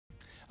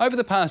Over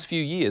the past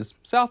few years,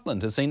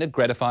 Southland has seen a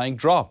gratifying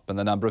drop in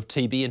the number of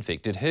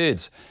TB-infected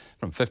herds,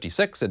 from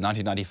 56 in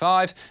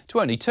 1995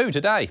 to only 2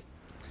 today.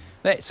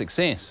 That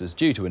success is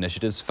due to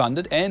initiatives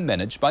funded and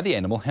managed by the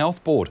Animal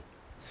Health Board.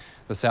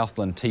 The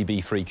Southland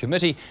TB-free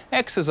Committee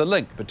acts as a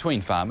link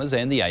between farmers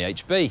and the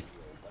AHB.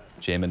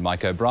 Chairman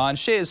Mike O'Brien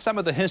shares some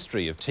of the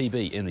history of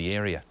TB in the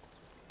area.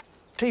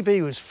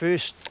 TB was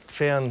first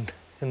found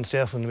in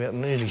Southland about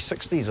in the early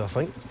 60s, I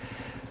think.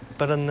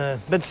 But in the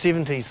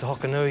mid-70s, the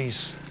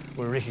Hokanuis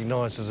were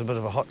recognised as a bit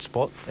of a hot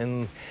spot,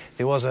 and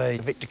there was a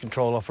vector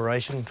control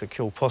operation to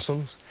kill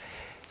possums.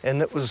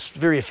 And it was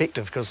very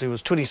effective because there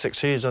was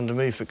 26 herds under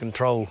movement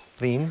control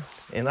then,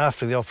 and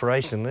after the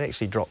operation they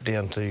actually dropped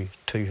down to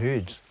 2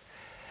 herds.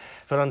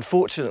 But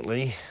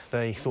unfortunately,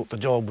 they thought the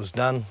job was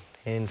done,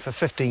 and for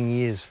 15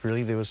 years,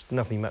 really, there was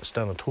nothing much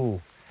done at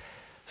all.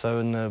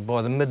 So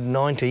by the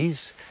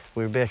mid-90s,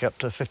 we were back up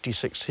to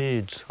 56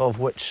 herds, of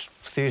which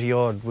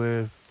 30-odd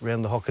were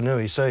around the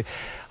Hokanui. So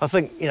I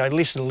think,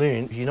 lesson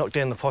learned, you knock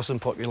down the possum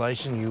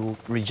population, you will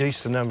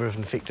reduce the number of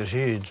infected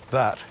herds,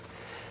 but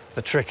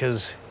the trick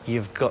is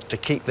you've got to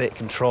keep that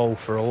control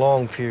for a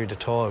long period of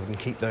time and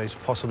keep those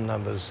possum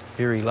numbers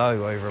very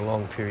low over a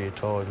long period of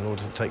time in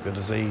order to take the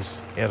disease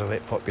out of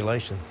that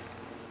population.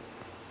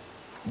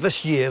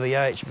 This year, the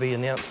AHB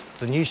announced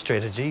the new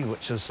strategy,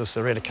 which is this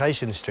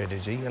eradication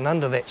strategy, and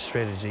under that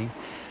strategy,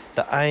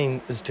 the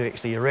aim is to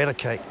actually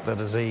eradicate the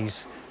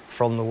disease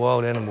from the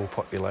wild animal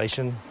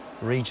population,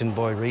 region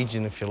by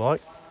region, if you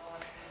like,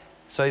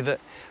 so that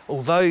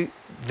although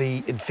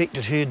the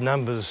infected herd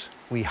numbers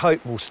we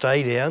hope will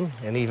stay down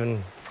and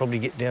even probably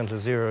get down to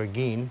 0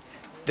 again,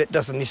 that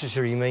doesn't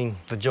necessarily mean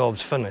the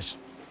job's finished.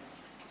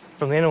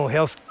 From the Animal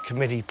Health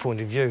Committee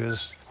point of view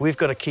is we've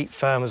got to keep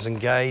farmers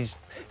engaged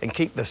and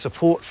keep the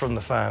support from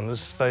the farmers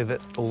so that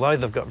although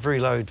they've got very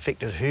low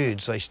infected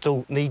herds, they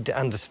still need to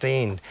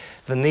understand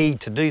the need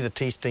to do the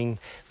testing,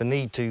 the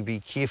need to be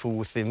careful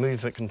with their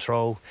movement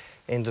control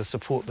and to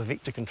support the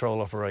vector control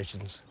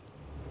operations.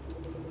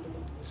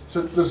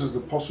 So this is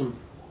the possum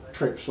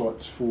trap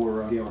sites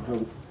for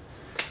downhill,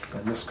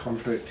 and this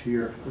contract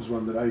here is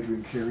one that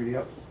Adrian carried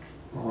out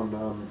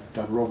on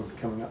Dunrobin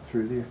coming up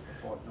through there.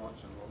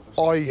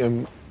 I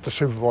am the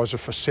supervisor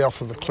for south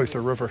of the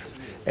Clutha River,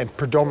 and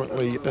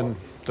predominantly in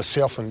the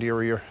Southland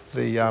area,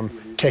 the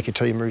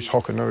Takitimus,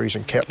 Hokanuis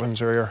and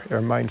Catlins are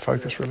our main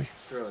focus really.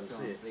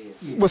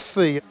 With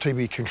the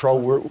TB control,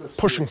 we're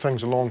pushing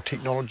things along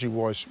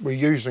technology-wise. We're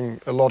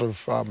using a lot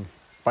of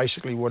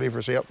basically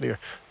whatever's out there,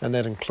 and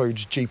that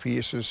includes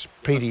GPSs,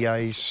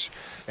 PDAs,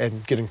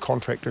 and getting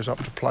contractors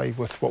up to play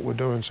with what we're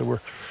doing. So we're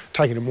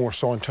taking a more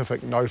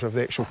scientific note of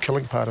the actual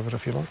killing part of it,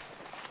 if you like.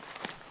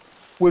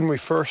 When we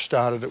first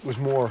started, it was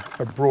more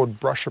a broad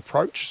brush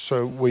approach.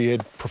 So we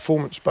had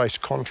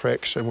performance-based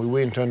contracts, and we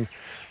went in,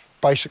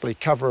 basically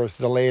cover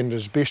the land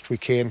as best we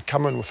can,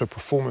 come in with a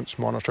performance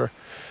monitor.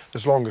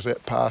 As long as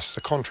that passed,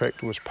 the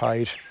contractor was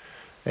paid,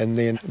 and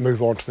then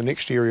move on to the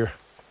next area.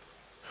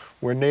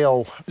 We're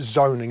now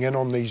zoning in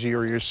on these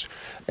areas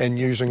and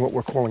using what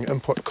we're calling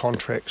input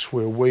contracts,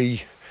 where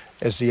we,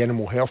 as the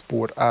Animal Health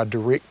Board, are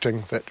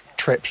directing that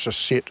traps are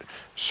set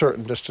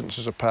certain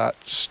distances apart,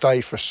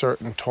 stay for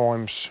certain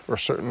times or a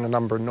certain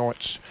number of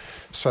nights,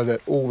 so that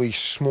all these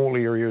small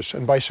areas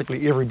and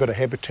basically every bit of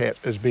habitat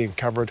is being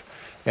covered,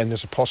 and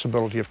there's a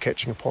possibility of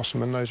catching a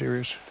possum in those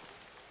areas.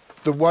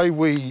 The way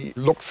we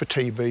look for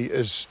TB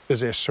is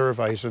our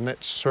surveys, and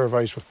that's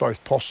surveys with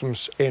both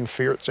possums and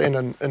ferrets,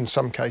 and in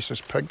some cases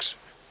pigs.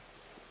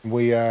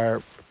 We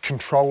are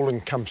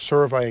controlling,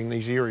 surveying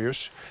these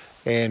areas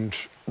and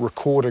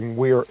recording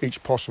where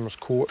each possum is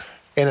caught,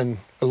 and in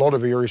a lot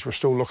of areas we're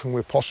still looking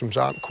where possums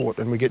aren't caught,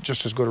 and we get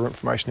just as good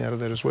information out of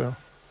that as well.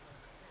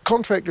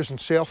 Contractors in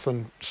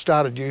Southland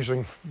started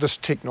using this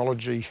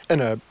technology in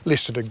a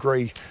lesser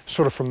degree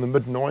sort of from the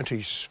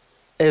mid-90s.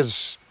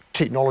 As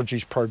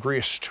technology's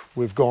progressed,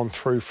 we've gone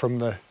through from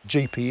the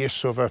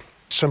GPS of a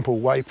simple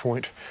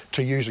waypoint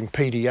to using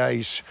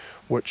PDAs,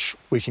 which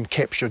we can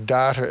capture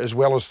data as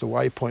well as the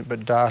waypoint,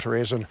 but data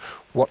as in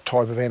what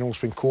type of animal's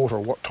been caught or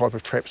what type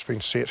of trap's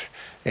been set,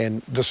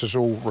 and this is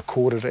all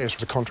recorded as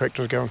the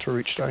contractor's going through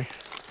each day.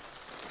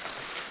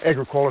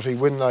 Agri-quality,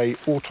 when they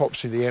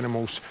autopsy the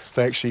animals,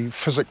 they're actually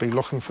physically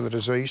looking for the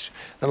disease.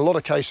 In a lot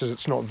of cases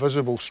it's not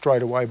visible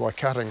straight away by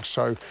cutting,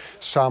 so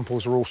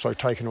samples are also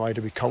taken away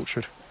to be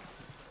cultured.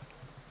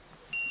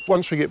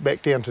 Once we get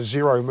back down to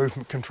 0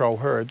 movement control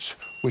herds,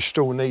 we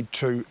still need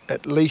to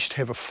at least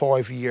have a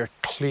 5-year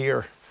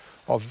clear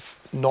of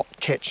not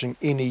catching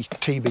any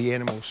TB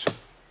animals.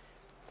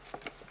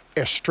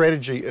 Our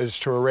strategy is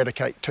to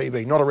eradicate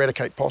TB, not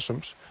eradicate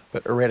possums,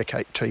 but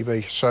eradicate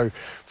TB. So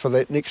for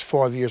that next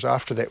 5 years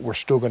after that, we're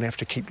still going to have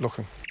to keep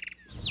looking.